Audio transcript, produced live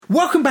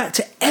Welcome back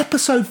to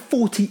episode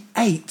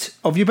 48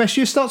 of Your Best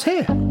Year Starts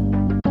Here. Your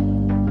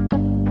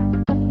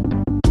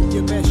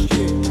best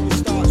year, it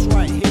starts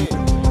right here.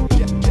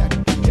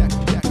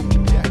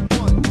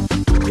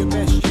 Your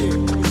best year,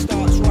 it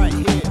starts right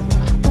here.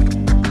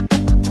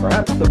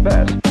 Perhaps the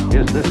best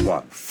is this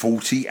one.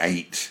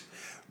 48.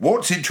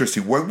 What's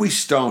interesting, when we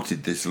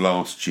started this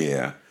last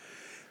year,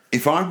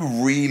 if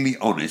I'm really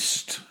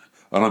honest,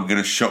 and I'm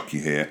going to shock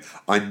you here,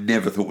 I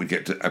never thought we'd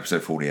get to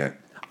episode 48.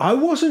 I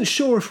wasn't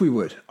sure if we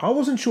would. I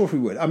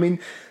mean,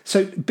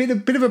 so bit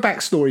of a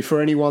backstory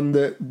for anyone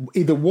that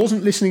either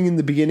wasn't listening in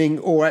the beginning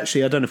or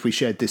actually, I don't know if we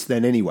shared this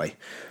then anyway.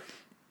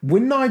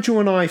 When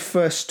Nigel and I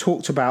first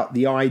talked about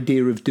the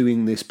idea of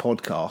doing this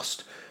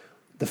podcast,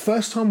 the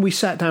first time we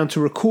sat down to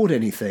record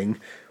anything,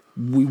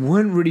 we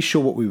weren't really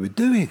sure what we were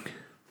doing.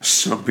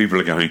 Some people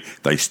are going,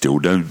 they still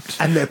don't.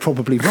 And they're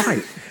probably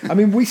right. I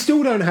mean, we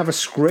still don't have a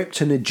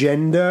script, an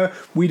agenda.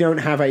 We don't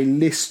have a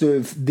list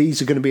of these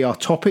are going to be our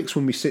topics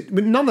when we sit.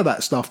 None of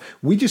that stuff.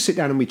 We just sit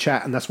down and we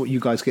chat, and that's what you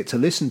guys get to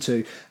listen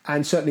to.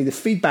 And certainly the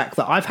feedback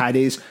that I've had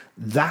is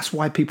that's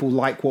why people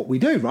like what we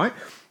do, right?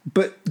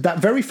 But that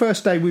very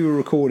first day we were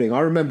recording,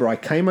 I remember I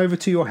came over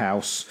to your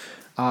house,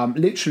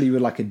 literally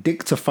with like a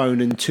dictaphone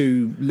and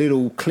two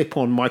little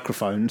clip-on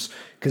microphones,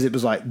 because it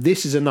was like,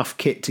 this is enough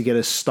kit to get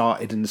us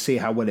started and to see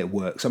how well it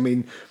works. I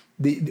mean,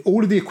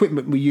 all of the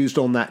equipment we used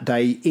on that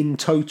day in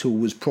total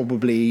was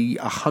probably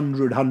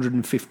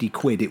 150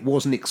 quid. It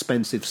wasn't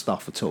expensive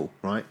stuff at all,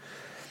 right?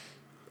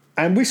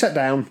 And we sat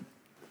down,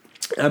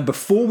 and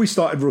before we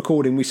started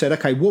recording, we said,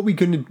 okay,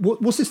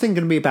 what's this thing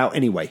going to be about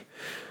anyway?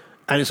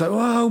 And it's like,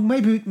 well,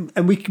 maybe,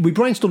 and we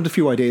brainstormed a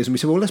few ideas, and we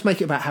said, well, let's make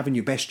it about having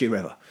your best year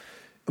ever.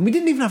 And we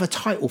didn't even have a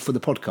title for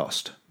the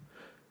podcast.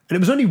 And it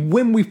was only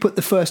when we put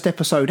the first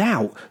episode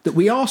out that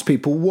we asked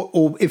people,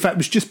 or in fact, it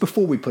was just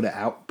before we put it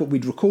out, but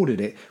we'd recorded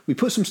it. We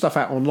put some stuff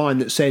out online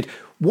that said,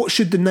 what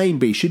should the name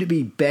be? Should it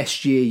be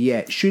Best Year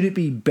Yet? Should it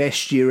be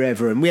Best Year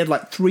Ever? And we had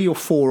like 3 or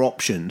 4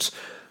 options.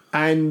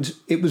 And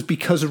it was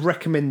because of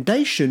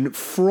recommendation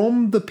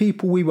from the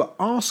people we were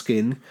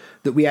asking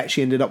that we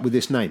actually ended up with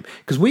this name.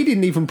 Because we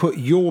didn't even put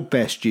Your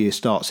Best Year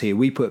Starts Here.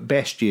 We put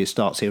Best Year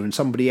Starts Here. And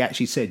somebody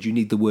actually said you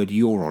need the word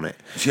your on it.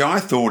 See,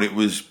 I thought it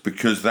was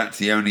because that's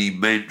the only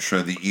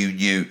mantra that you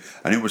knew,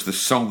 and it was the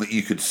song that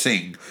you could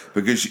sing,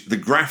 because the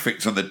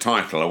graphics on the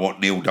title are what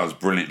Neil does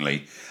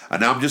brilliantly.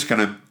 And I'm just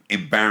going to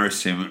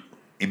embarrass him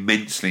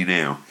immensely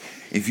now.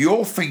 If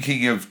you're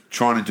thinking of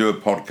trying to do a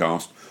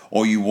podcast,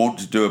 or you want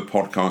to do a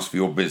podcast for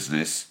your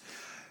business,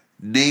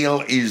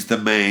 Neil is the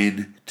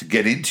man to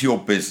get into your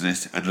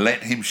business and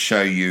let him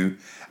show you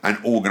and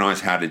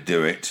organise how to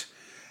do it.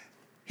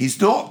 He's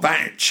not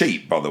that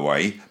cheap, by the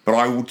way, but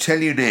I will tell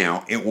you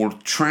now, it will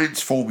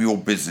transform your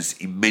business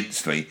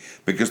immensely,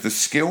 because the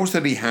skills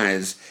that he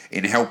has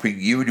in helping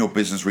you and your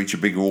business reach a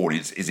bigger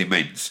audience is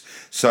immense.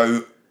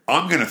 So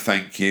I'm going to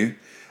thank you.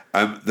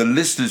 The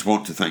listeners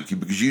want to thank you,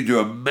 because you do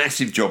a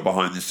massive job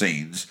behind the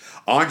scenes.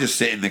 I just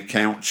sit in the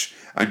couch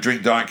and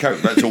drink Diet Coke.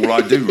 That's all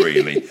I do,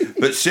 really.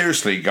 But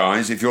seriously,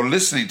 guys, if you're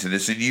listening to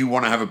this and you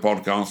want to have a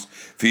podcast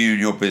for you and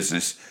your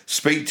business,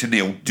 speak to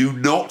Neil. Do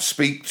not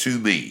speak to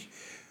me,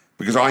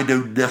 because I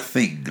know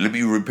nothing. Let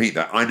me repeat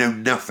that. I know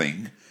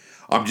nothing.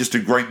 I'm just a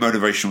great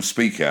motivational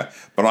speaker,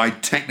 but I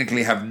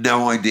technically have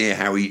no idea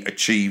how he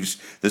achieves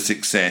the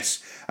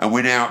success. And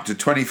we're now up to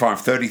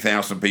 25,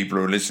 30,000 people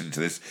who are listening to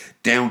this,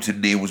 down to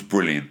Neil's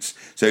brilliance.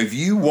 So if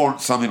you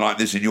want something like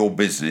this in your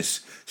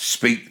business,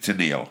 speak to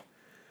Neil.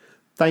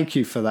 Thank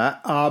you for that.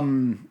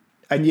 And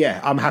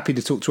yeah, I'm happy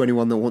to talk to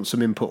anyone that wants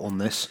some input on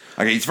this.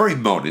 Okay, he's very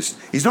modest.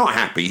 He's not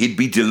happy. He'd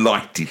be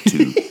delighted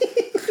to.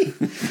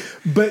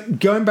 But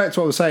going back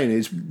to what I was saying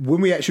is, when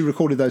we actually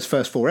recorded those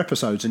first 4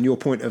 episodes, and your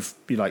point of,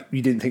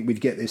 you didn't think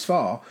we'd get this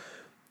far,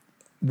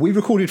 we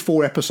recorded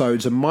 4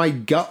 episodes, and my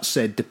gut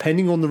said,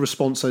 depending on the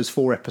response those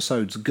 4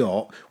 episodes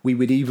got, we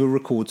would either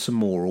record some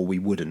more or we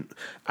wouldn't.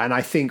 And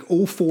I think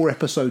all 4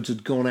 episodes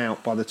had gone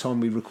out by the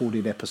time we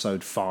recorded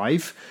episode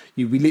 5.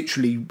 We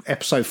literally,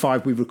 episode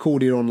 5, we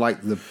recorded on like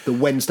the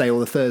Wednesday or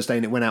the Thursday,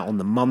 and it went out on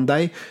the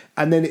Monday.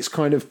 And then it's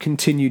kind of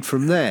continued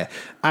from there.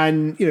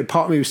 And,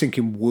 part of me was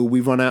thinking, will we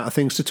run out of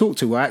things to talk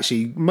to? Well,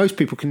 actually, most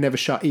people can never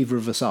shut either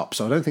of us up.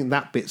 So I don't think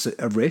that bit's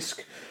a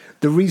risk.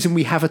 The reason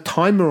we have a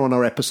timer on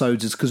our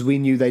episodes is because we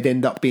knew they'd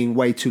end up being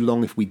way too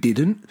long if we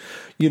didn't,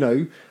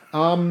 No,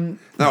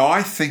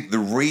 I think the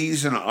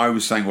reason I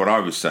was saying what I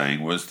was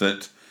saying was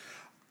that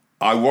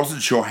I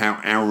wasn't sure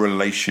how our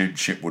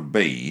relationship would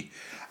be.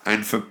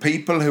 And for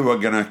people who are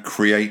going to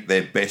create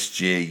their best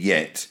year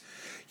yet,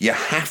 you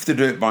have to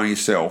do it by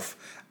yourself,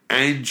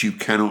 and you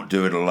cannot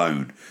do it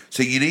alone.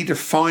 So you need to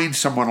find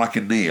someone like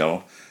a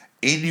Neil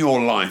in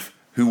your life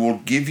who will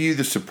give you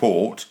the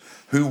support,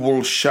 who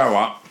will show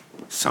up,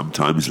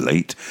 sometimes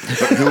late,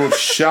 but who will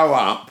show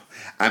up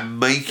and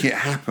make it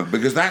happen.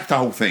 Because that's the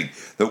whole thing,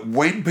 that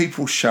when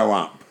people show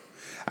up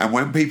and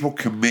when people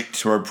commit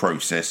to a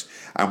process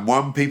and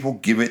when people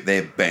give it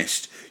their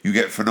best, you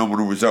get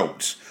phenomenal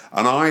results.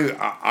 And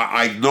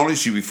I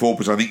acknowledged you before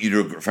because I think you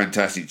do a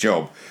fantastic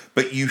job,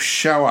 but you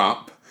show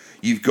up,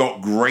 You've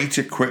got great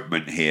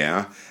equipment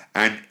here,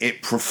 and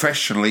it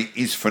professionally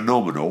is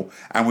phenomenal.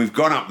 And we've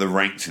gone up the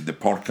ranks in the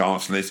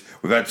podcast list.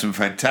 We've had some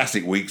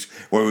fantastic weeks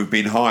where we've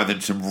been higher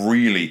than some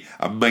really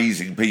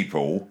amazing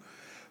people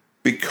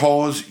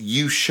because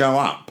you show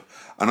up.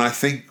 And I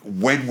think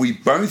when we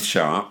both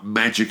show up,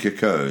 magic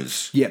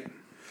occurs. Yep.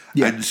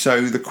 And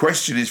so the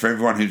question is for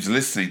everyone who's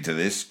listening to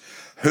this,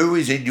 who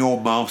is in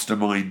your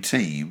mastermind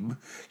team?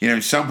 You know,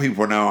 some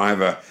people know I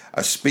have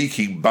a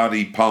speaking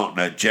buddy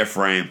partner, Jeff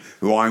Ram,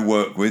 who I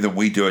work with, and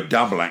we do a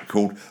double act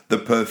called The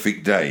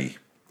Perfect Day.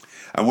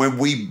 And when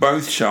we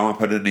both show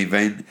up at an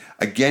event,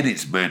 again,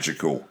 it's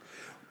magical.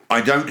 I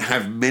don't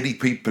have many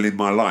people in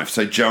my life.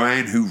 So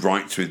Joanne, who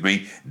writes with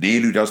me,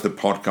 Neil, who does the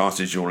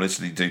podcast as you're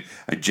listening to,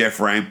 and Jeff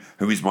Ram,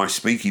 who is my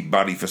speaking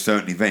buddy for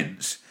certain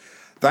events.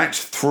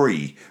 That's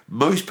 3.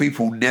 Most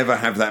people never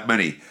have that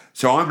many.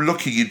 So I'm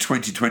looking in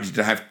 2020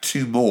 to have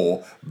 2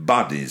 more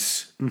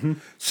buddies. Mm-hmm.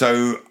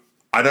 So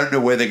I don't know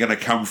where they're going to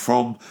come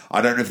from.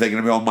 I don't know if they're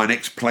going to be on my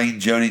next plane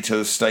journey to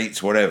the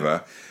States,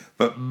 whatever.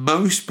 But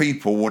most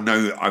people will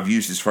know, I've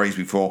used this phrase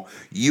before,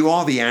 you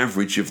are the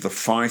average of the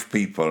 5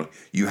 people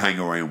you hang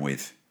around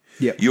with.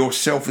 Yep. Your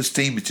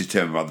self-esteem is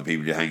determined by the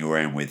people you hang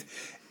around with.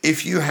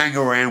 If you hang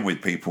around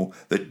with people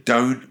that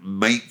don't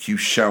make you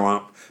show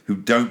up, who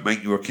don't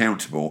make you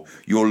accountable,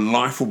 your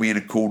life will be in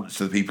accordance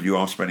to the people you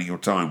are spending your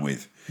time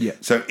with. Yeah.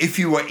 So if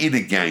you are in a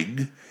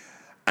gang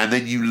and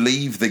then you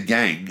leave the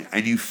gang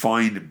and you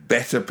find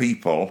better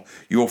people,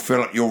 you'll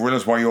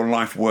realise why your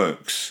life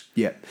works.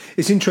 Yeah.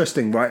 It's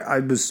interesting, right? I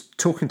was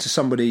talking to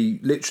somebody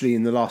literally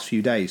in the last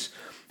few days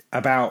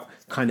about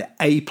kind of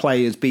A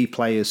players, B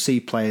players,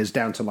 C players,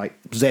 down to like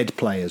Z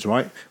players,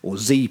 right? Or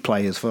Z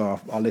players for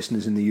our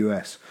listeners in the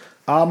US.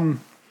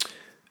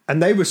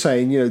 And they were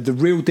saying, you know, the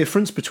real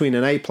difference between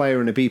an A player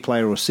and a B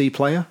player or a C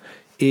player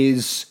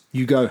is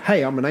you go,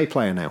 hey, I'm an A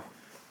player now.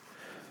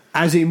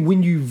 As in,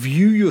 when you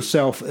view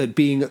yourself at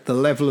being at the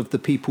level of the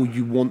people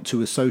you want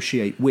to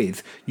associate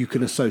with, you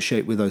can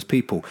associate with those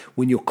people.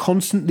 When you're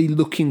constantly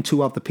looking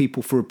to other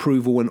people for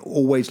approval and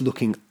always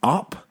looking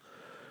up,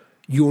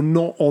 you're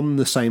not on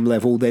the same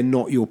level. They're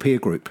not your peer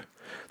group.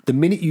 The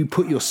minute you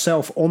put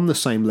yourself on the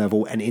same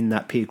level and in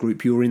that peer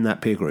group, you're in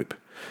that peer group.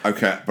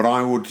 Okay, but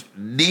I would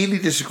nearly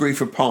disagree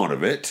for part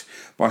of it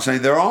by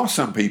saying there are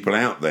some people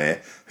out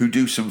there who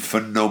do some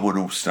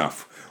phenomenal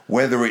stuff,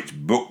 whether it's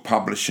book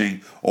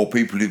publishing or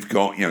people who've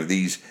got, you know,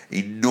 these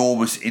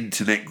enormous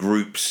internet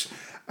groups.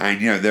 And,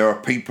 you know, there are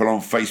people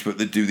on Facebook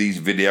that do these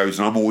videos,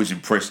 and I'm always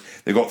impressed.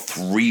 They've got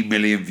 3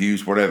 million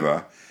views,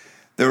 whatever.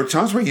 There are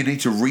times where you need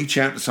to reach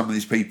out to some of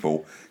these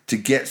people to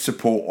get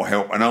support or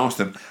help and ask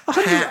them,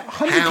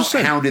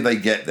 100%. How did they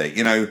get there?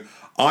 You know,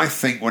 I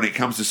think when it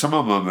comes to some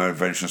of my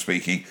motivational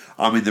speaking,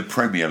 I'm in the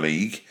Premier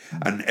League,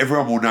 and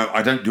everyone will know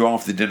I don't do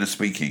after dinner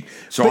speaking.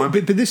 So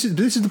but this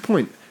is the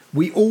point.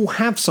 We all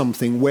have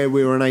something where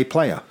we're an A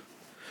player.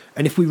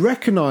 And if we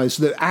recognise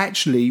that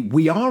actually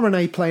we are an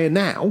A player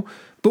now,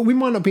 but we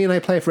might not be an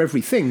A player for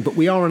everything, but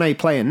we are an A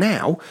player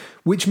now,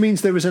 which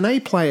means there is an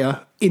A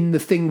player in the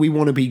thing we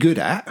want to be good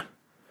at,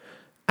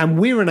 and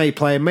we're an A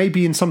player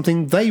maybe in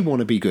something they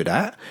want to be good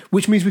at,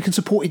 which means we can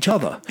support each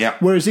other. Yeah.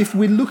 Whereas if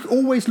we're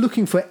always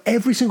looking for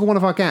every single one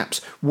of our gaps,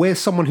 where's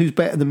someone who's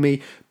better than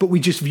me, but we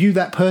just view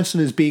that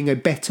person as being a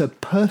better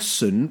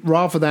person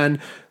rather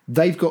than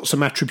they've got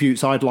some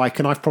attributes I'd like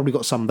and I've probably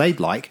got some they'd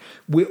like,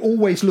 we're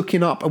always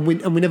looking up and we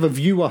never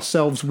view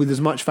ourselves with as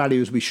much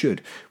value as we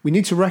should. We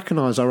need to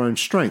recognise our own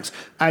strengths.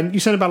 And you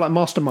said about like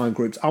mastermind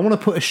groups. I want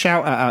to put a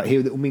shout out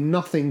here that will mean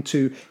nothing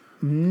to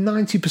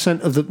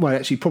 90% of the, well,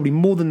 actually probably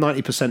more than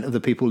 90% of the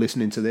people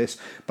listening to this,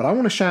 but I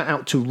want to shout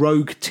out to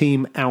Rogue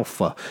Team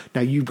Alpha.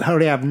 Now, you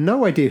probably have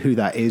no idea who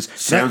that is.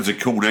 Sounds a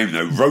cool name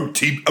though, Rogue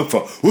Team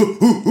Alpha.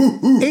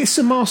 It's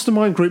a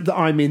mastermind group that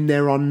I'm in.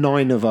 There are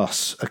 9 of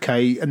us,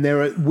 okay?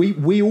 And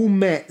we all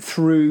met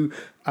through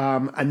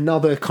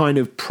another kind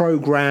of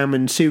program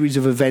and series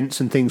of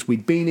events and things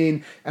we'd been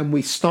in, and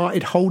we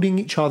started holding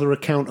each other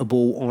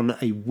accountable on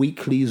a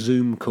weekly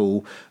Zoom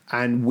call,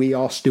 and we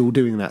are still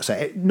doing that.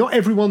 So not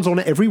everyone's on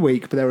it every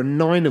week, but there are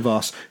 9 of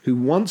us who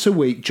once a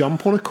week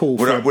jump on a call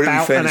for Would it be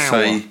about fair an to hour.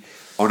 say,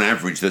 on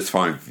average, that's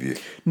fine for you?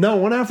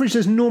 No, on average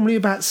there's normally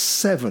about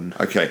 7.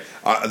 Okay.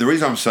 The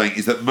reason I'm saying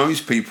is that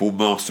most people,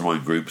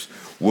 mastermind groups,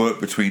 work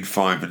between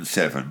 5 and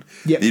 7.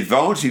 Yep. The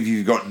advantage if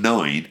you've got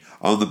 9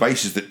 on the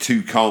basis that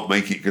 2 can't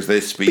make it because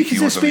they're speaking Because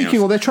they're or something speaking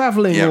else. or they're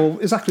travelling Yeah.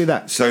 or exactly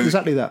that. So-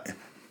 exactly that.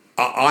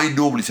 I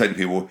normally say to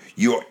people,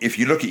 if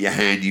you look at your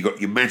hand, you've got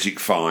your magic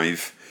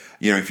 5.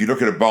 You know, if you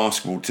look at a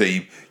basketball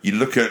team, you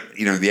look at,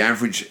 you know, the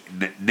average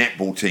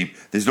netball team,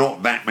 there's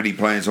not that many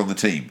players on the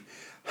team.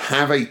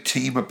 Have a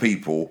team of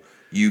people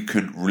you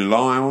can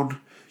rely on,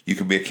 you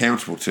can be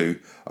accountable to,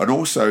 and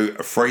also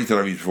a phrase that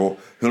I've used before,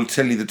 who'll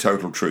tell you the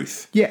total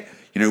truth. Yeah.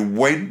 You know,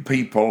 when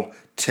people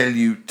tell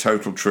you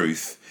total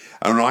truth,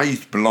 and I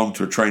used to belong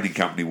to a training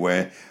company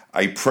where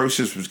a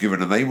process was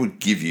given and they would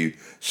give you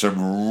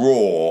some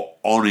raw,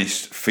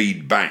 honest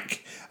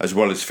feedback as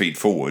well as feed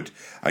forward,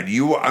 and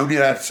you were only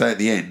allowed to say at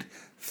the end,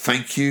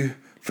 thank you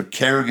for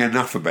caring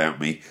enough about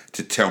me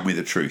to tell me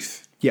the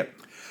truth. Yep.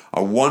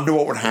 I wonder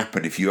what would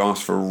happen if you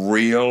asked for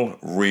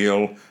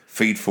real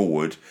feed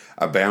forward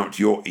about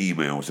your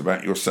emails,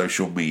 about your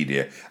social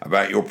media,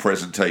 about your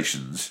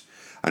presentations.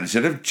 And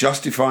instead of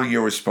justifying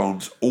your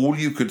response, all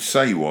you could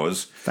say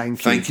was,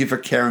 Thank you for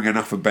caring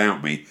enough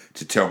about me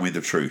to tell me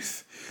the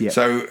truth. Yep.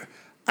 So,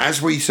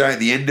 as we say at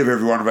the end of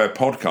every one of our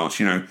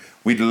podcasts,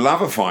 we'd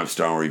love a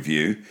 5-star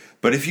review,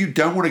 but if you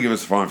don't want to give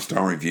us a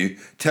 5-star review,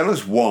 tell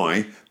us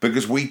why,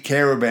 because we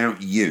care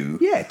about you.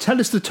 Yeah,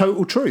 tell us the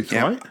total truth,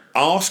 Yeah. right?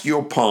 Ask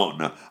your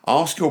partner,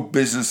 ask your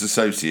business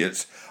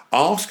associates,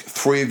 ask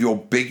 3 of your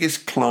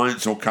biggest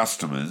clients or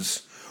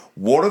customers,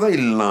 what do they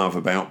love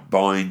about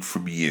buying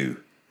from you?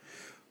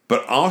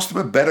 But ask them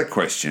a better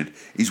question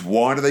is,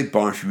 why do they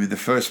buy from you in the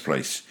first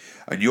place?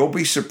 And you'll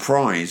be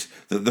surprised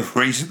that the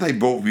reason they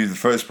bought from you in the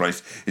first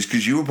place is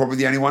because you were probably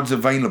the only ones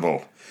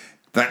available.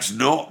 That's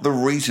not the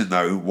reason,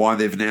 though, why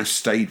they've now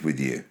stayed with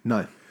you.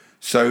 No.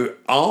 So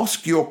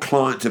ask your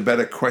clients a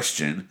better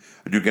question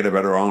and you'll get a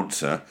better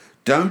answer.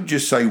 Don't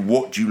just say,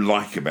 what do you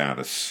like about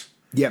us?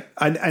 Yep,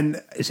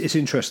 and it's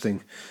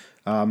interesting.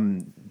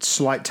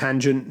 Slight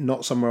tangent,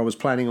 not somewhere I was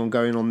planning on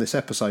going on this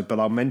episode, but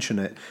I'll mention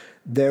it.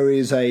 There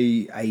is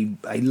a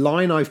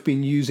line I've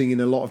been using in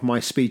a lot of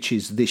my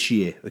speeches this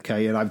year,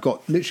 okay? And I've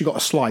literally got a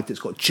slide that's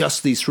got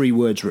just these 3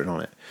 words written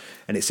on it.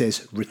 And it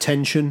says,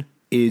 retention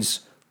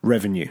is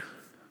revenue.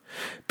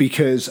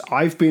 Because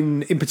I've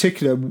been, in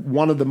particular,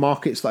 one of the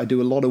markets that I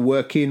do a lot of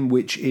work in,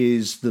 which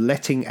is the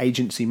letting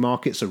agency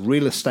markets, a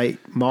real estate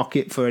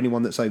market for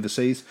anyone that's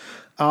overseas.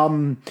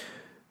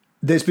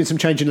 There's been some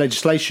change in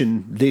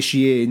legislation this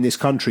year in this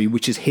country,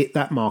 which has hit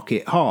that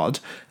market hard.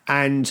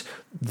 And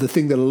the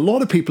thing that a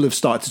lot of people have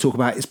started to talk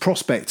about is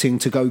prospecting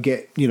to go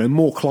get,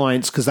 more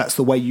clients, because that's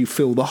the way you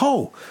fill the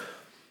hole.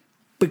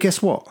 But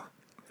guess what?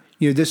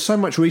 There's so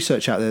much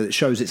research out there that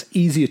shows it's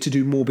easier to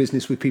do more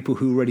business with people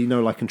who already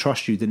know, like, and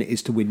trust you than it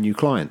is to win new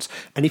clients.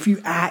 And if you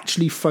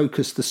actually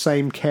focus the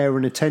same care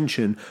and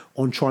attention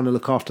on trying to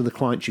look after the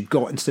clients you've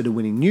got instead of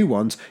winning new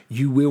ones,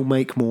 you will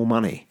make more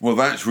money. Well,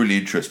 that's really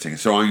interesting.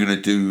 So I'm going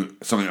to do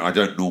something I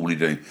don't normally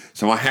do.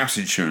 So my house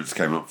insurance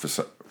came up,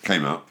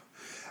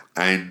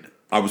 and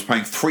I was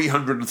paying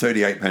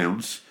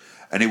 £338,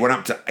 and it went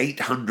up to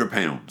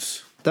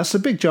 £800. That's a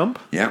big jump.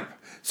 Yeah.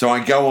 So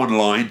I go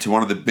online to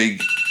one of the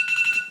big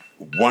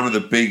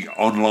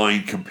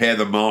online compare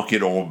the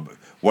market, or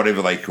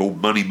whatever they call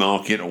money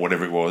market, or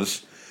whatever it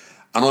was.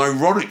 And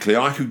ironically,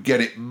 I could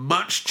get it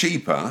much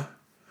cheaper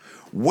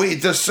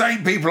with the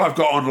same people I've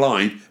got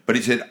online, but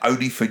it said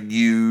only for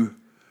new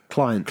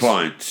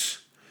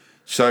clients.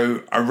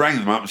 So I rang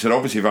them up and said,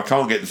 obviously, if I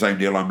can't get the same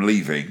deal, I'm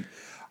leaving.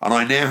 And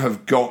I now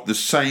have got the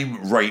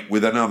same rate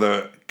with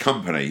another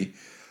company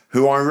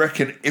who I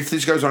reckon, if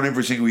this goes on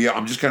every single year,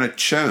 I'm just going to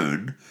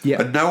churn. Yeah.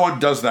 But no one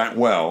does that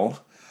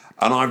well.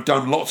 And I've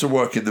done lots of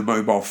work in the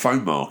mobile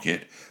phone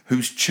market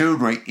whose churn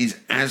rate is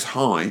as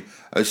high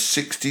as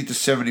 60 to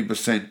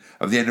 70%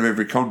 of the end of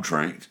every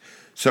contract.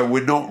 So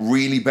we're not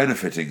really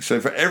benefiting. So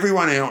for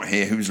everyone out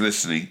here who's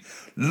listening,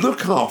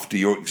 look after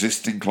your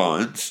existing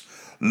clients,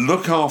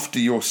 look after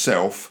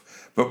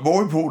yourself, but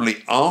more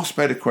importantly, ask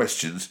better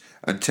questions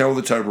and tell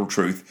the total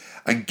truth,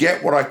 and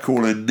get what I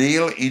call a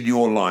Neil in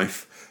your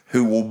life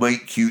who will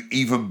make you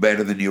even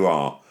better than you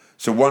are.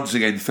 So once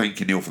again, thank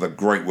you, Neil, for the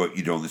great work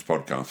you do on this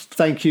podcast.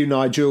 Thank you,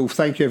 Nigel.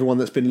 Thank you, everyone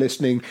that's been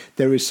listening.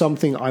 There is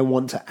something I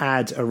want to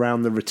add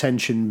around the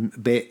retention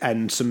bit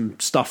and some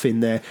stuff in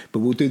there, but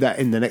we'll do that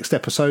in the next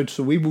episode.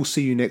 So we will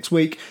see you next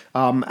week.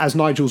 As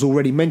Nigel's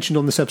already mentioned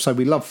on this episode,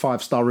 we love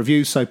 5-star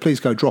reviews, so please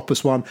go drop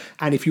us one.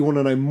 And if you want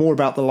to know more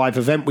about the live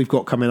event we've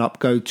got coming up,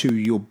 go to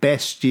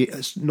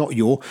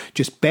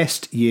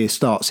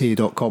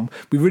bestyearstartshere.com.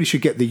 We really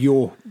should get the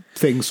your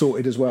thing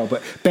sorted as well,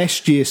 but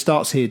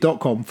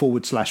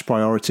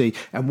bestyearstartshere.com/priority,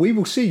 and we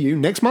will see you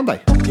next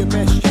Monday. Your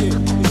best year,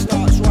 it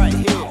starts